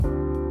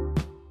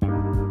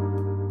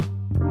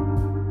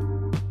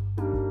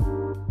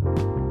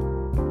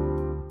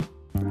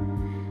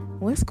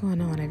What's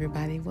going on,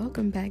 everybody?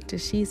 Welcome back to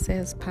She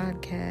Says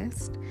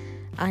Podcast.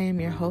 I am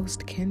your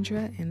host,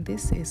 Kendra, and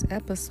this is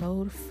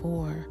episode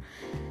 4.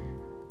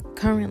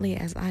 Currently,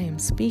 as I am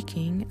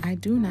speaking, I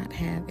do not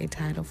have a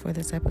title for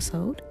this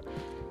episode,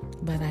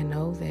 but I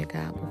know that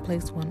God will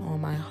place one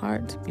on my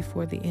heart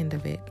before the end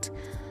of it.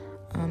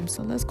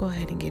 So let's go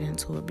ahead and get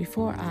into it.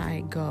 Before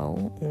I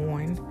go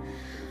on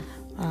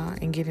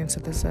and get into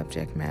the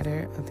subject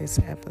matter of this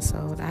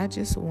episode, I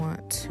just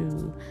want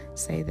to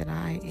say that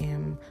I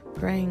am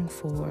praying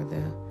for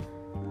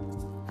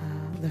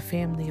the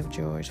family of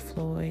George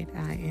Floyd.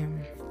 I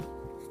am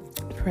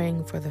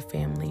praying for the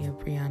family of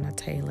Breonna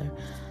Taylor.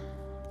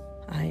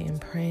 I am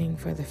praying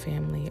for the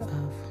family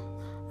of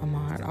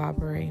Ahmaud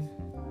Arbery.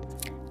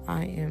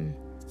 I am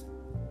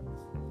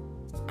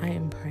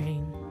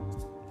praying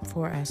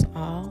for us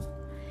all,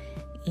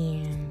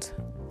 and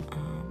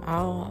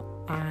all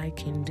I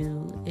can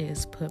do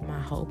is put my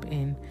hope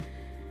in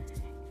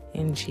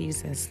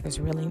Jesus. There's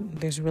really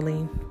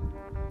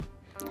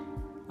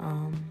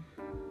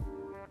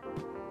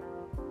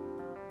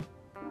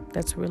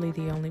that's really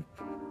the only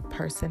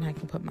person I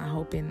can put my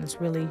hope in.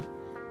 It's really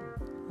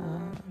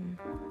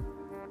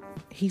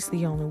he's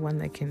the only one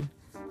that can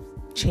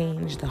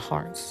change the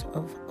hearts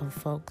of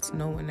folks,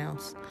 no one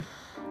else.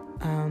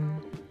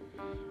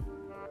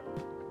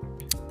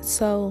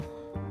 So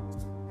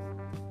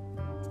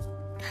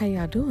how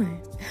y'all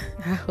doing?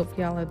 I hope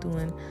y'all are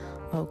doing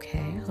okay.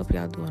 I hope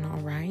y'all doing all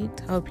right.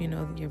 I hope you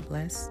know that you're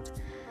blessed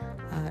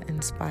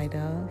in spite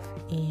of.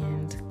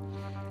 And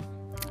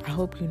I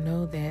hope you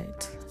know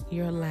that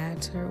your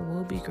latter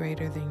will be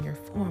greater than your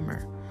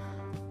former.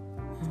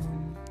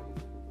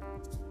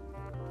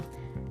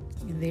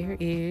 There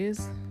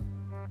is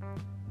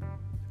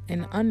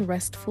an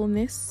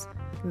unrestfulness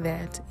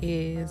that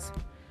is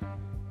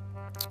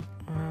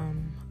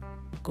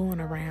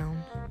going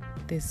around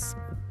this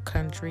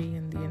country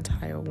and the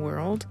entire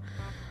world,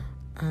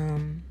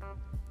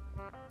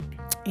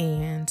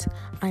 and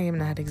I am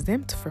not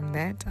exempt from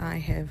that. I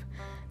have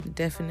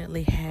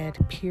definitely had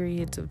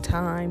periods of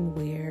time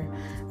where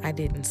I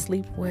didn't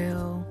sleep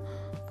well.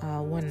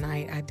 One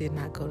night I did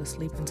not go to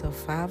sleep until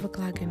 5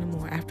 o'clock in the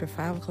morning, after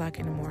 5 o'clock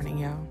in the morning,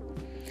 y'all,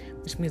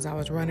 which means I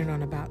was running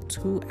on about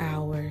 2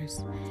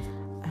 hours,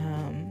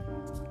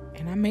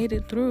 and I made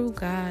it through.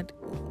 God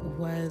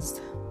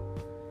was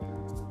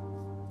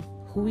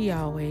who he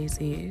always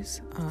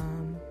is.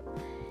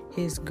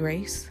 His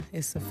grace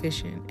is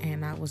sufficient,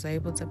 and I was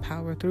able to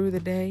power through the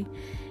day,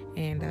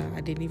 and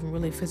I didn't even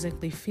really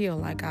physically feel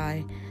like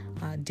I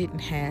didn't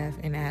have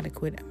an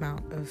adequate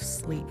amount of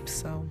sleep.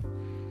 So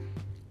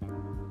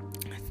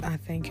I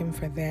thank him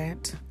for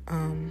that.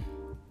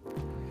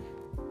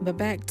 But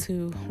back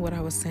to what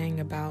I was saying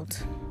about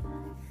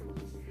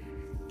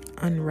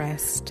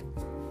unrest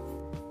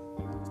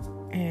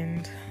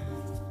and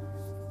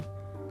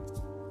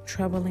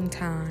troubling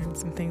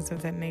times and things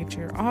of that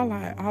nature. All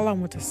I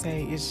want to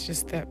say is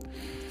just that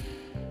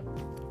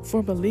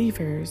for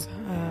believers,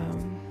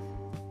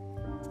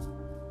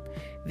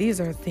 these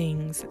are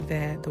things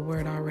that the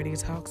Word already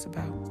talks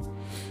about.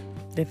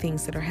 The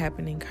things that are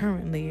happening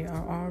currently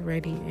are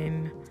already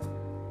in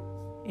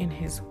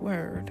His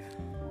Word.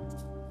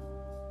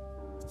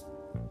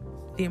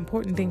 The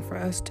important thing for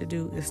us to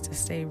do is to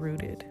stay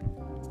rooted.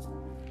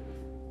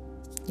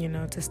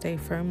 To stay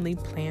firmly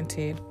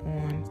planted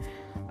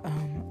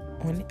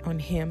on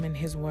Him and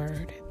His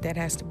Word. That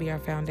has to be our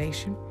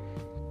foundation,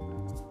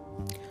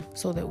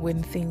 so that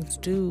when things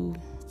do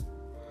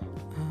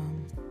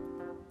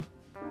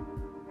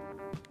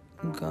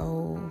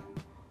go,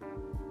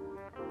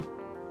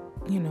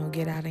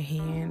 get out of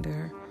hand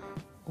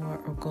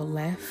or go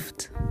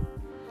left,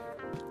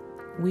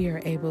 we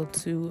are able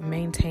to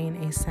maintain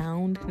a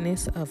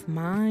soundness of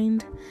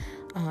mind,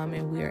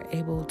 and we are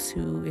able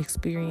to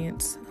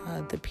experience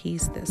the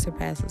peace that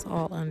surpasses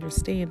all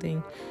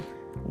understanding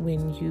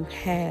when you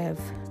have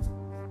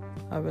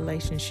a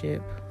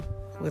relationship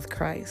with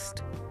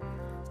Christ.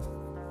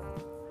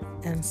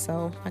 And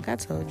so, like I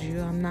told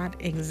you, I'm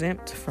not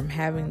exempt from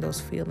having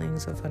those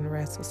feelings of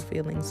unrest, those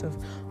feelings of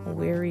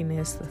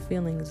weariness, the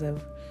feelings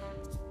of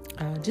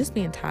just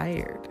being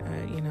tired,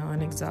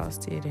 and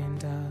exhausted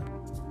and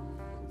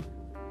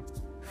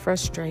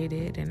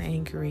frustrated and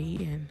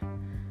angry and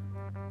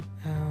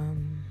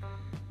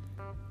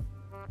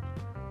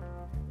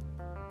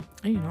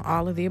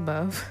all of the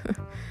above.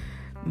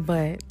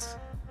 But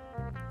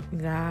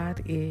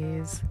God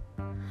is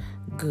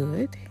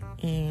good,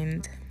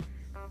 and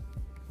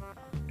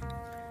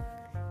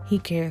He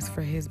cares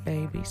for His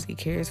babies. He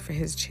cares for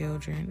His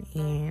children.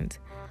 And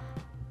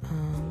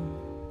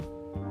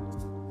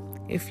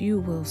if you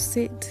will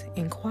sit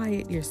and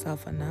quiet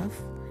yourself enough,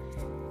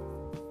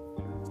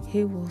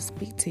 He will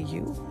speak to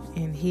you,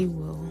 and He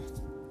will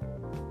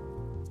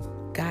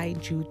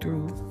guide you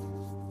through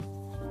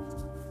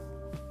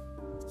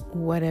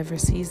whatever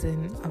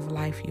season of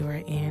life you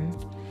are in.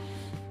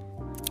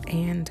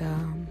 And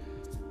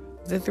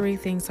the 3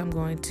 things I'm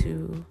going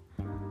to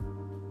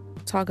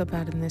talk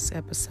about in this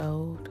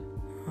episode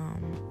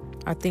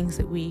are things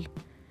that we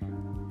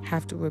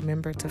have to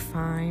remember to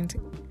find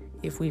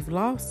if we've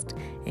lost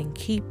and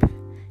keep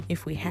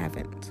if we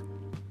haven't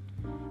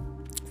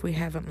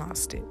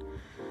lost it.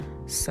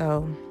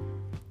 So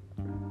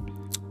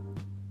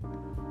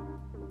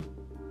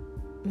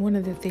one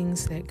of the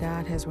things that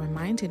God has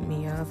reminded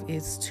me of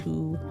is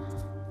to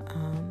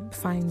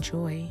find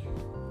joy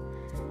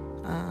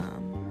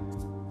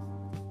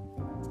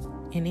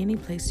in any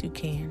place you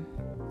can.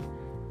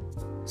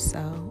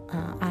 So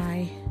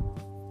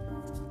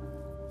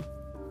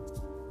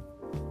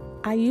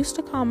I used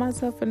to call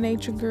myself a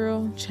nature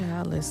girl.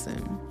 Child,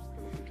 listen,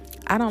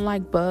 I don't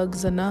like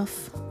bugs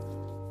enough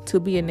to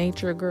be a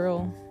nature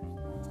girl.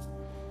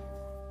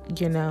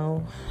 You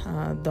know,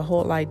 the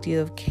whole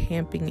idea of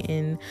camping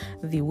in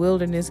the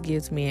wilderness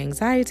gives me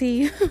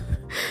anxiety.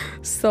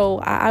 So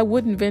I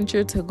wouldn't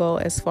venture to go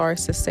as far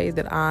as to say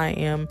that I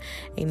am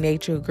a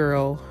nature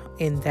girl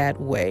in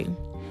that way.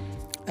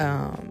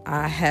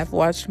 I have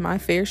watched my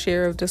fair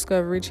share of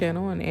Discovery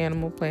Channel and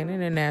Animal Planet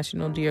and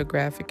National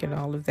Geographic and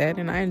all of that.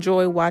 And I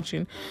enjoy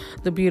watching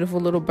the beautiful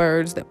little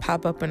birds that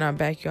pop up in our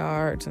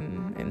backyards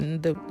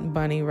and the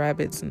bunny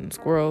rabbits and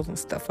squirrels and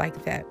stuff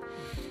like that.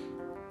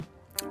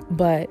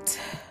 But,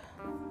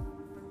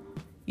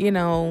 you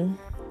know,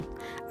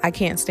 I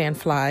can't stand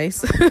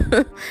flies.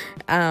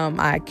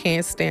 I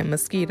can't stand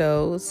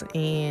mosquitoes.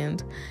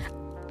 And,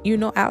 you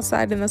know,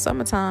 outside in the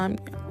summertime,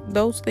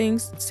 those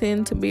things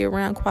tend to be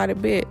around quite a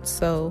bit.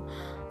 So,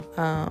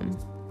 no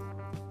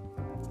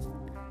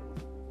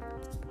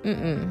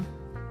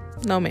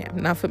ma'am,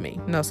 not for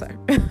me. No, sir.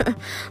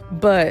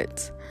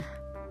 But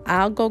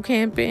I'll go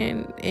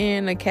camping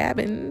in a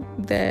cabin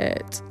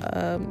that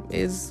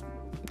is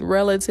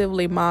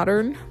relatively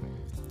modern,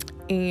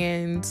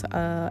 and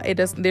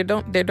there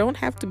don't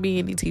have to be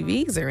any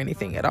TVs or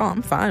anything at all.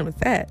 I'm fine with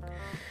that.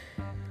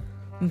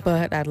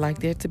 But I'd like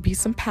there to be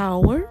some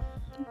power.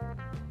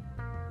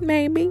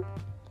 Maybe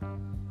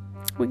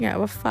we can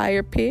have a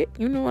fire pit.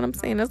 You know what I'm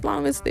saying? As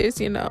long as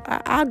there's,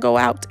 I'll go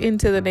out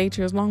into the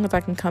nature as long as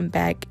I can come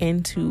back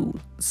into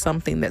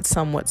something that's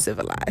somewhat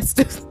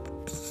civilized.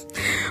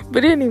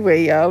 But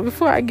anyway, y'all,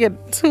 before I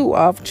get too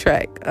off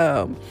track,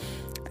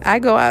 I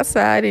go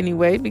outside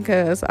anyway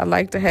because I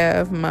like to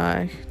have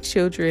my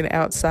children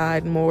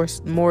outside more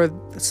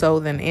so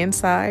than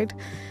inside,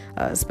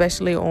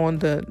 especially on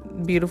the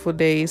beautiful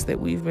days that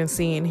we've been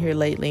seeing here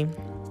lately.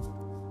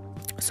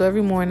 So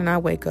every morning I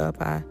wake up,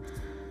 I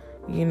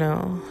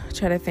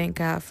try to thank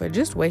God for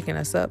just waking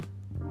us up,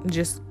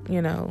 just,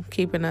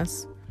 keeping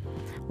us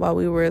while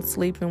we were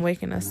asleep and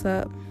waking us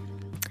up.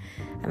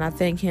 And I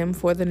thank Him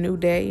for the new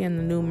day and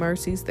the new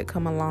mercies that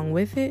come along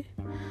with it.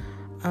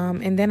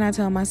 And then I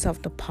tell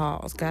myself to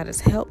pause. God has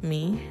helped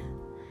me.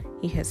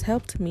 He has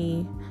helped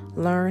me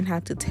learn how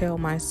to tell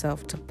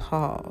myself to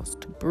pause,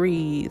 to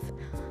breathe,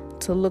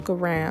 to look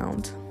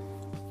around.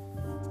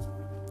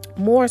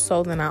 More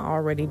so than I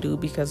already do,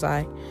 because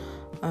I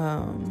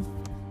am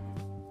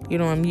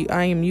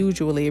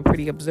usually a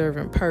pretty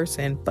observant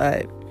person,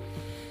 but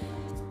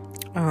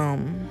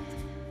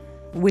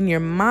when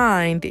your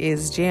mind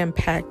is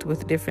jam-packed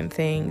with different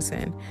things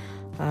and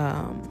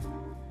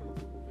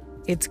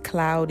it's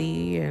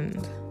cloudy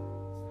and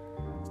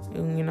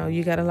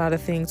you got a lot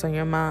of things on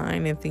your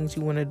mind and things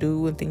you want to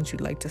do and things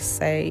you'd like to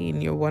say,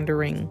 and you're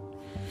wondering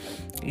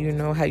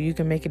how you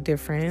can make a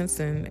difference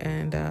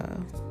and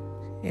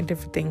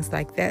different things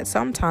like that.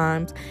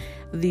 Sometimes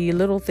the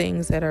little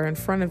things that are in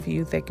front of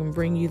you that can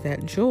bring you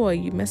that joy,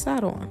 you miss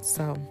out on.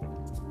 So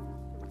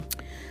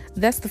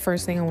that's the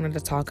first thing I wanted to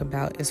talk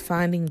about, is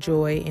finding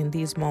joy in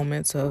these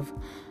moments of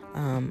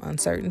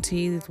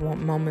uncertainty, these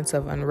moments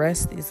of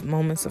unrest, these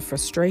moments of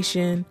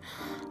frustration.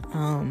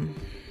 And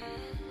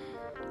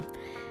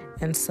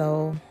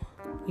so,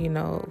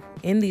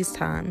 in these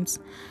times,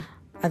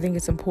 I think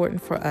it's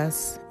important for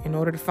us, in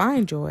order to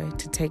find joy,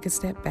 to take a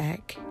step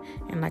back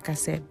and, like I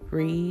said,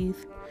 breathe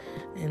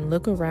and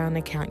look around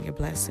and count your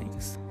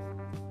blessings.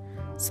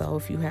 So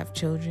if you have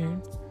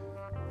children,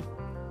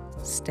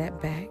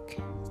 step back,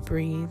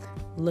 breathe,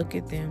 look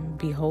at them,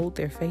 behold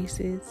their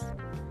faces,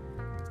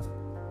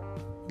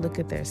 look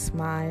at their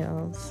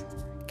smiles,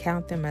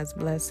 count them as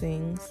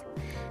blessings,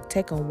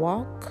 take a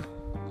walk,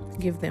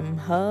 give them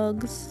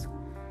hugs,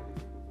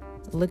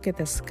 look at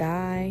the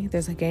sky.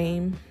 There's a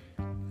game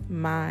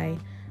my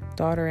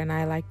daughter and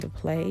I like to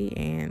play,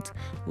 and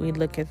we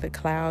look at the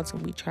clouds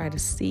and we try to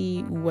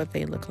see what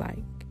they look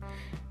like.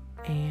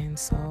 And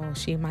so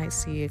she might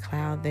see a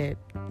cloud that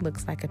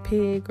looks like a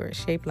pig or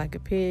shaped like a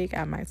pig.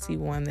 I might see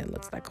one that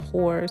looks like a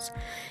horse,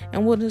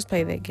 and we'll just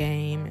play that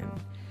game. And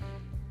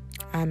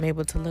I'm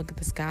able to look at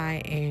the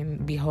sky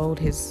and behold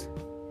his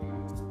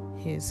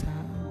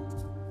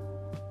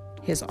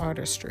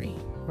artistry,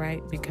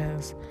 right?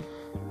 Because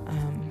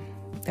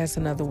that's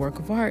another work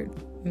of art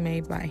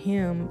made by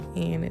him,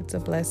 and it's a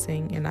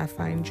blessing, and I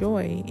find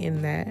joy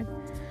in that.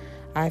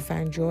 I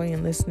find joy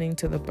in listening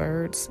to the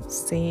birds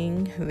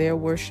sing their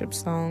worship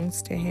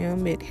songs to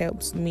him. It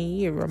helps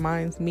me. It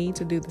reminds me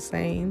to do the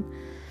same.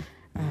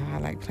 I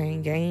like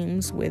playing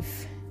games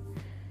with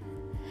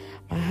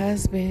my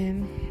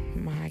husband,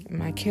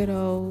 my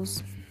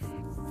kiddos,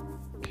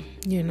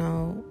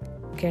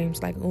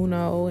 games like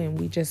Uno, and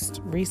we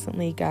just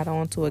recently got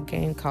onto a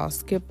game called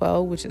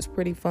Skip-Bo, which is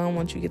pretty fun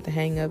once you get the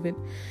hang of it.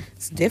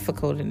 It's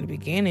difficult in the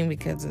beginning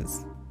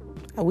because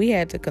we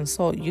had to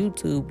consult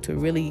YouTube to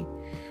really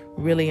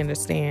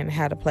understand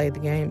how to play the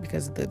game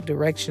because the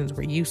directions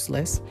were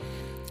useless.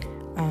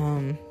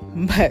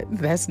 But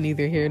that's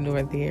neither here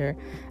nor there.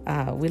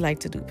 We like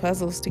to do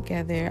puzzles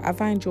together. I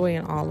find joy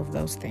in all of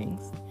those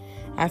things.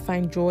 I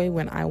find joy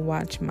when I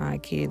watch my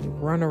kids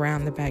run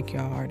around the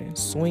backyard and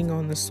swing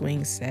on the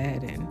swing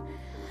set. And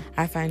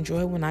I find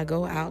joy when I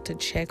go out to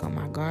check on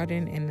my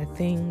garden and the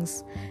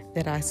things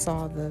that I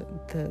saw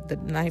the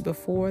night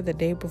before, the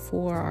day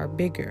before are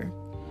bigger.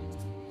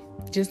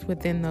 Just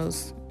within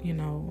those,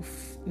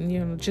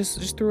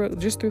 just through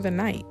the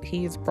night,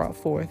 He has brought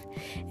forth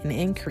an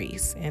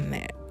increase in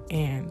that.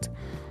 And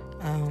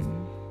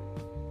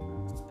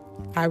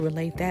I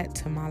relate that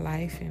to my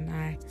life, and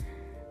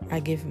I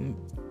give Him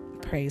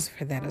praise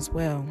for that as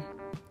well.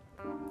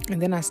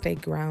 And then I stay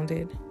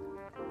grounded.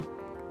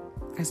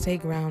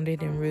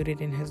 And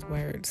rooted in His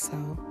word.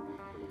 So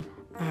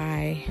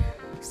I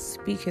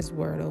speak His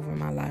word over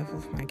my life,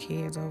 over my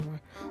kids,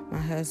 over my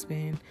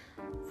husband,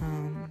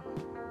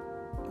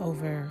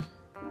 over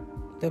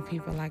the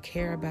people I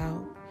care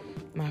about,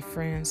 my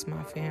friends,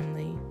 my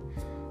family.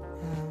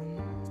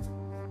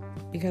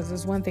 Because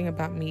there's one thing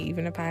about me,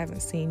 even if I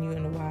haven't seen you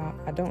in a while,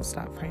 I don't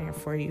stop praying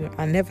for you.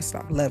 I never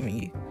stop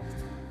loving you.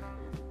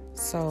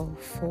 So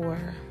for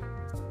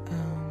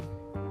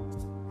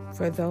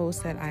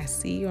those that I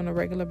see on a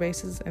regular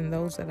basis and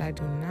those that I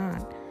do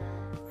not,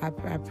 I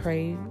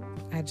pray.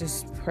 I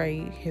just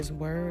pray His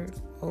word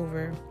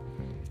over,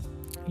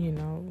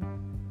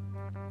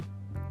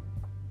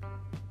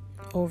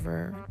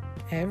 over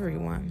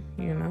everyone,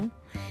 and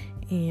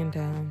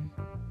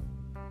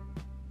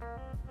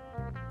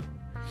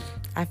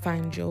I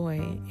find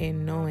joy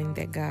in knowing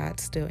that God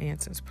still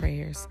answers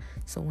prayers.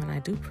 So when I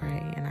do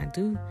pray and I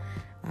do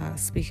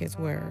speak His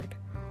word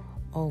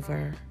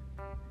over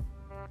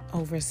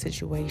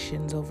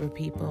situations, over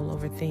people,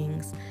 over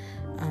things,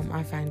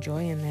 I find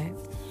joy in that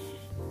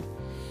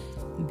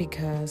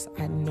because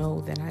I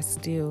know that I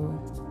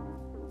still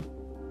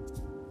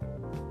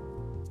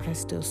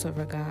serve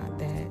a God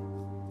that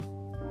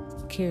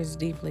cares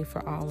deeply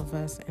for all of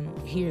us and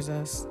hears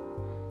us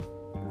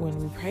when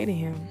we pray to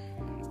Him.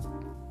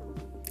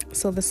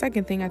 So the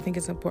second thing I think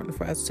is important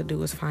for us to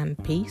do is find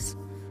peace.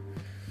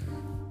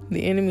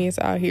 The enemy is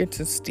out here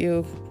to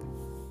steal,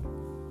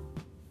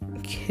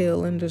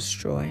 kill, and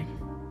destroy.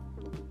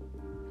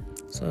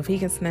 So if he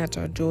can snatch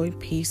our joy,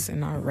 peace,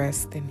 and our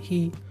rest, then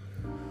he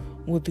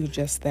will do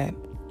just that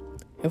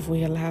if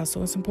we allow.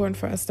 So it's important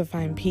for us to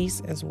find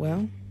peace as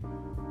well.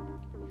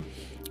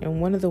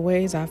 And one of the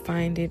ways I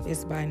find it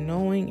is by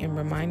knowing and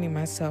reminding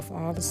myself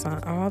all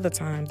the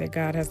time that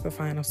God has the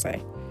final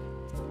say.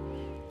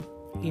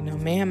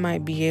 Man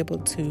might be able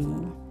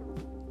to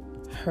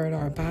hurt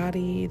our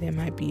body. They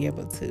might be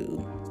able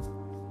to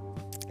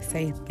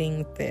say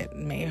things that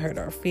may hurt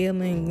our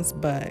feelings,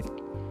 but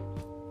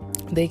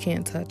they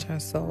can't touch our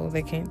soul.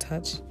 They can't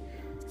touch,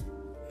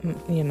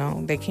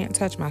 they can't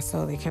touch my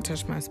soul. They can't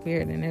touch my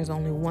spirit. And there's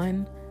only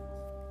one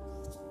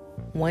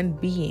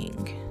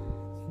being,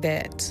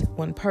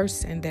 one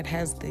person that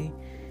has the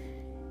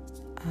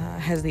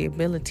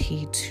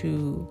ability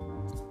to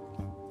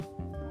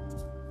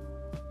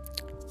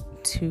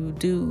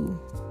do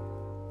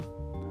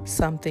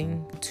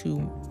something to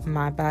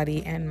my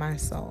body and my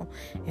soul,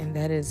 and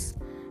that is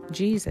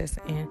Jesus.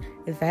 And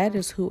that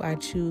is who I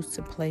choose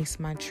to place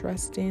my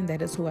trust in.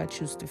 That is who I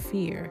choose to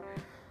fear.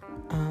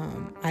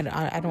 I'm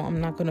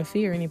not going to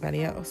fear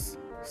anybody else.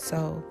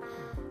 So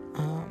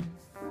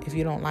if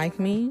you don't like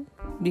me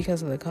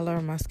because of the color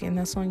of my skin,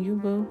 that's on you,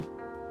 boo.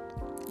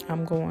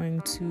 I'm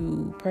going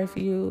to pray for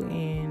you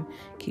and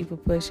keep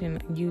it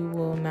pushing. You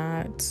will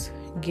not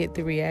get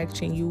the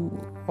reaction you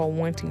are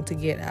wanting to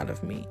get out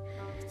of me.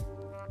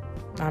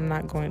 I'm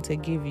not going to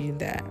give you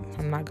that.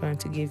 I'm not going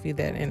to give you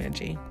that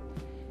energy.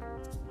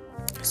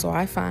 So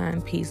I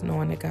find peace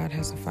knowing that God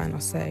has the final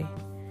say.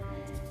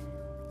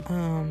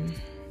 One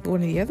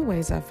of the other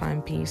ways I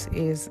find peace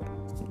is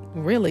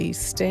really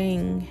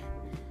staying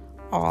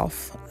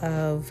off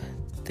of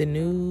the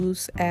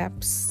news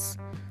apps,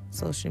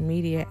 social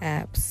media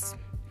apps.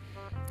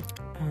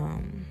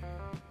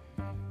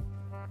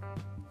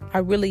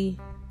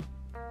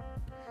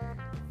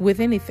 With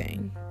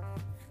anything,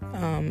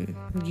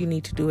 you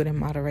need to do it in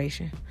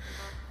moderation.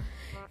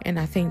 And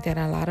I think that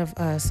a lot of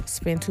us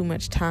spend too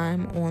much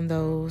time in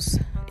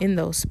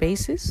those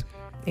spaces,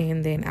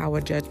 and then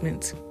our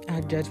judgment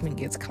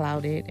gets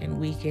clouded, and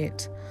we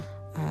get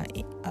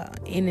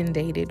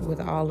inundated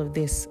with all of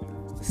this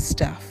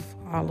stuff,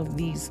 all of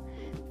these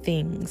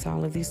things,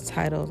 all of these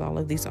titles, all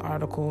of these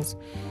articles.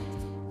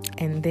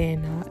 And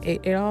then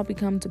it all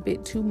becomes a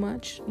bit too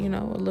much, a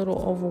little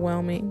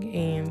overwhelming.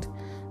 And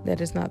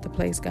that is not the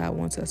place God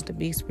wants us to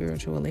be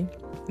spiritually,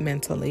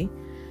 mentally.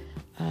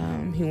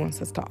 He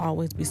wants us to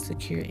always be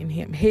secure in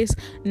Him.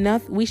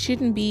 We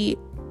shouldn't be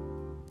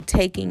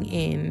taking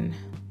in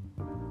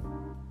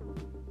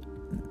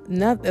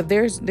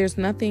there's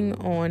nothing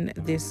on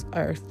this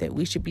earth that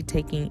we should be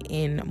taking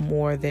in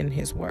more than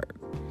his word.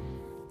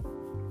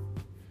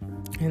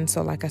 And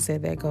so, like I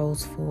said, that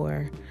goes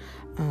for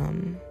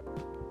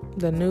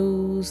the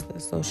news, the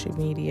social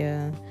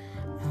media,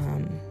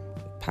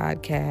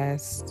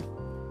 podcasts,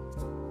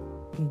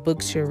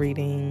 books you're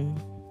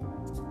reading,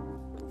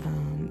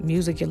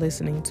 music you're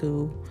listening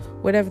to,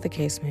 whatever the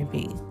case may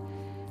be.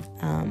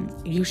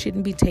 You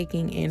shouldn't be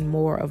taking in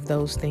more of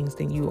those things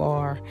than you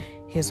are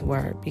his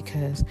word,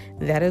 because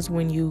that is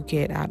when you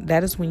get out.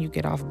 That is when you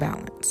get off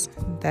balance.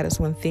 That is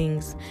when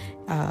things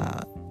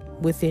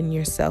within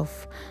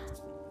yourself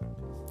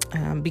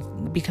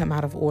become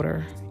out of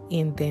order,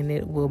 and then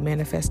it will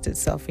manifest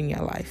itself in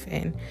your life.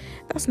 And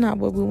that's not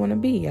what we want to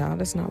be, y'all.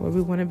 That's not what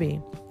we want to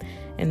be.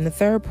 And the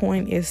third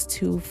point is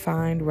to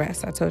find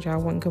rest. I told you I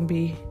wasn't going to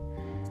be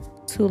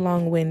too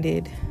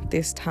long-winded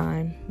this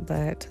time,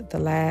 but the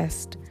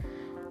last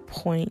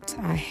point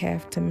I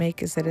have to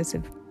make is that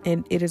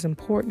it is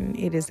important,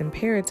 it is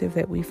imperative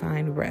that we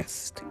find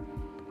rest.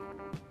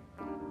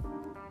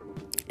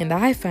 And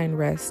I find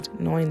rest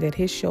knowing that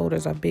his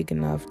shoulders are big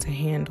enough to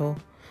handle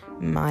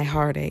my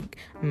heartache,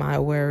 my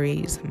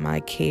worries,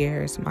 my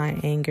cares, my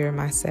anger,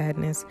 my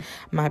sadness,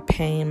 my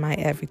pain, my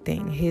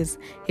everything. His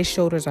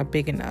shoulders are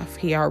big enough.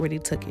 He already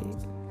took it,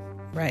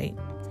 right?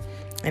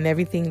 And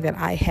everything that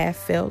I have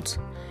felt,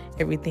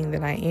 everything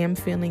that I am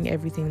feeling,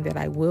 everything that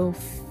I will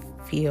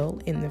feel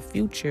in the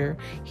future,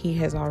 he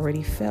has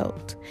already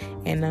felt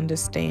and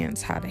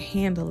understands how to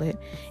handle it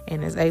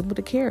and is able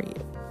to carry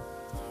it.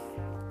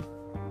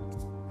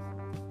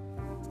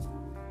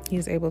 He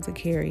is able to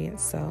carry it.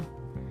 So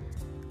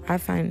I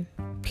find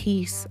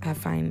peace, I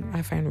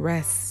find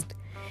rest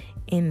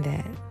in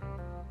that,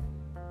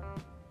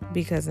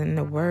 because in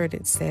the word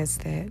it says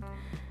that,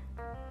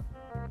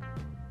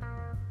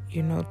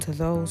 to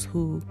those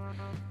who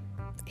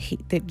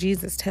that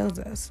Jesus tells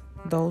us,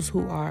 those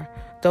who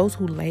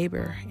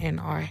labor and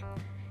are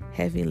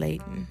heavy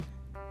laden,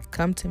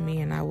 come to me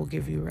and I will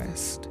give you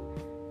rest.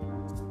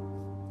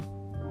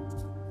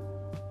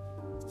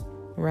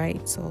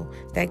 Right? So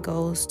that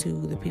goes to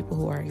the people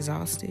who are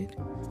exhausted,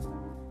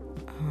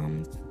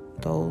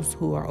 those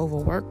who are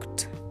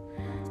overworked,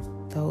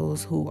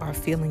 those who are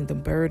feeling the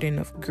burden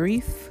of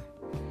grief,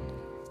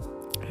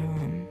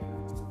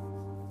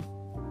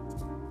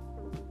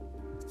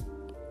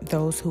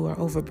 those who are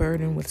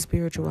overburdened with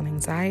spiritual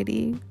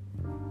anxiety.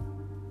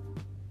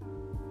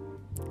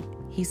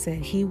 He said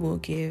he will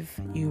give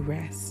you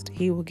rest.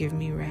 He will give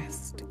me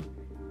rest.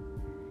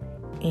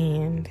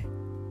 And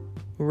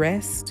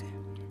rest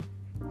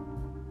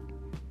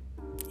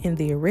in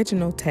the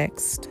original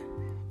text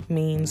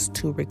means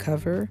to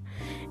recover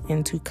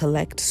and to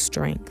collect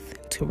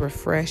strength, to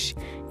refresh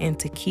and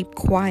to keep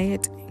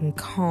quiet and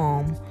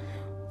calm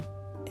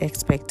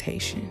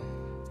expectation.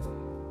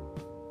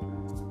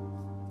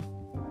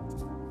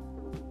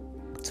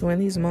 So in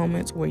these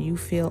moments where you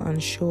feel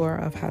unsure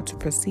of how to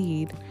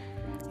proceed,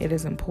 it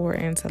is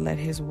important to let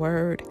his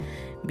word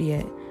be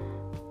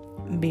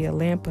a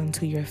lamp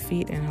unto your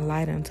feet and a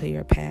light unto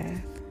your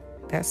path.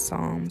 That's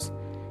Psalms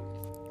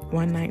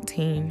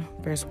 119,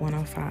 verse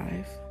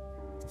 105.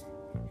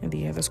 And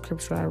the other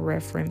scripture I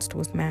referenced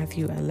was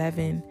Matthew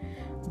 11,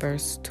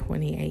 verse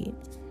 28.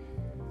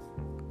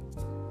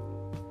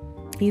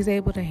 He's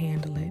able to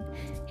handle it.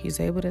 He's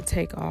able to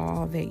take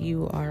all that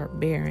you are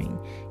bearing.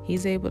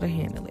 He's able to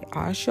handle it.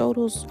 Our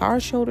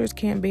shoulders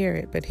can't bear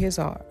it, but his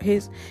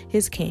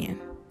can.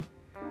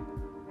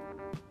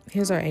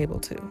 His are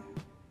able to.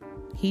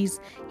 He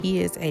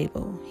is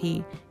able.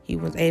 He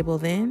was able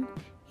then,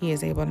 he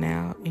is able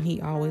now, and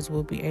he always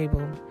will be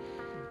able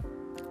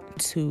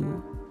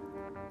to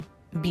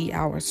be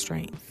our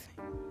strength.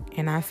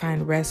 And I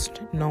find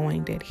rest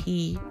knowing that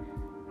he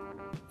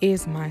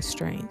is my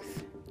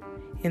strength,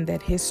 and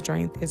that his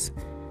strength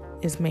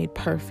is made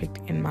perfect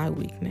in my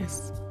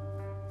weakness.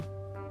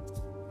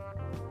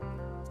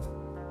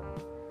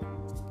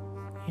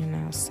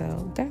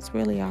 So that's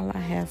really all I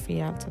have for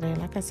y'all today.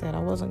 Like I said, I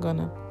wasn't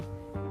gonna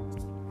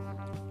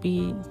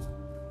be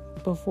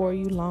before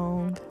you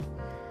long.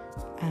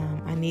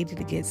 I needed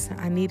to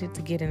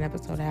get an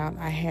episode out.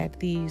 I had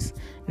these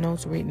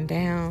notes written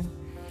down,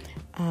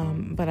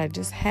 but I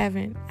just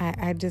haven't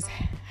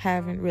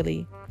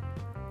really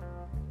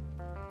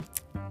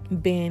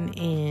been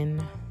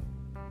in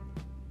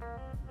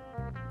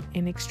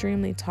an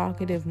extremely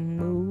talkative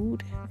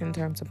mood in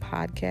terms of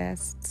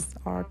podcasts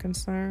are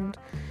concerned.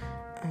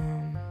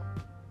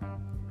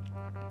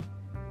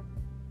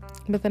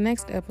 But the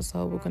next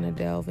episode, we're going to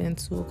delve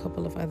into a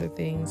couple of other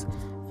things,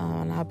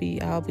 and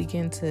I'll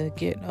begin to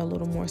get a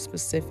little more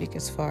specific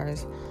as far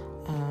as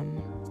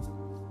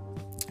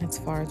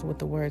what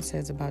the word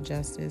says about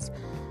justice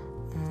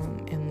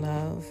and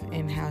love,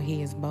 and how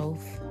he is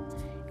both,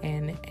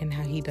 and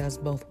how he does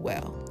both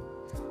well.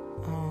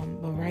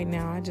 But right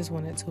now, I just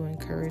wanted to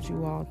encourage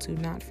you all to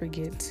not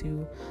forget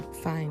to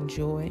find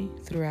joy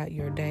throughout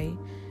your day,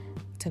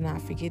 to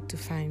not forget to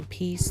find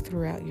peace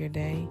throughout your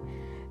day,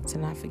 to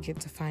not forget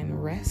to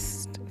find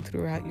rest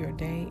throughout your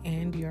day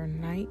and your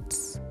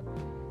nights.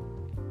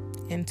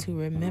 and to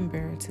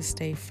remember to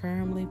stay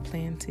firmly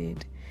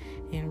planted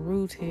and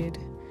rooted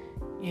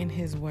in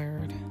His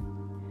Word,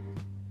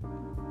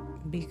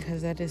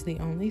 because that is the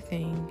only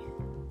thing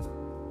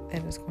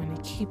that is going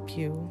to keep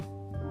you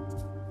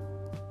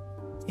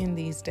in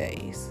these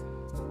days.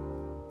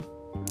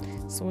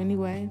 So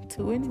anyway,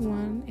 to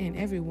anyone and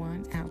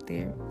everyone out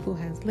there who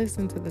has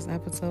listened to this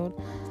episode,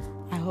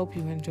 I hope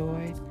you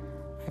enjoyed.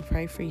 I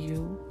pray for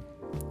you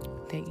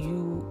that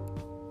you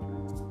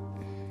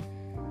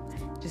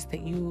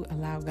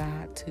allow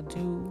God to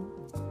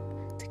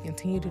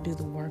continue to do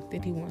the work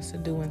that He wants to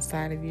do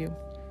inside of you,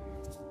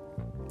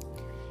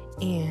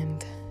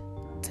 and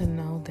to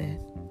know that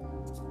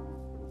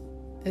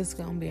it's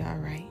gonna be all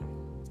right,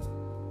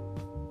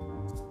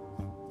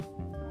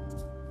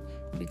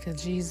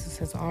 because Jesus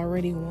has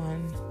already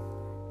won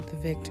the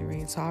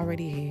victory. It's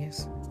already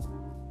His.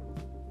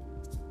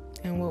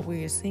 And what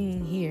we are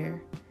seeing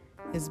here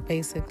is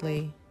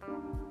basically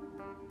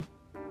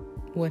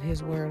what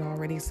His Word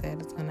already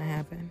said is going to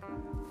happen.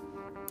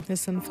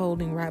 It's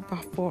unfolding right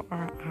before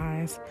our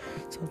eyes.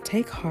 So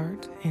take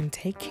heart and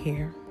take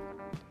care.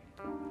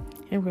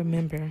 And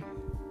remember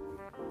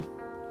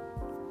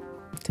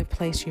to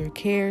place your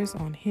cares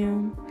on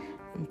Him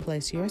and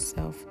place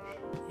yourself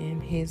in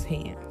His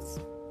hands.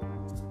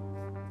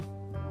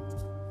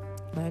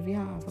 Love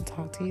y'all. We'll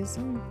talk to you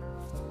soon.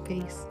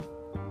 Peace.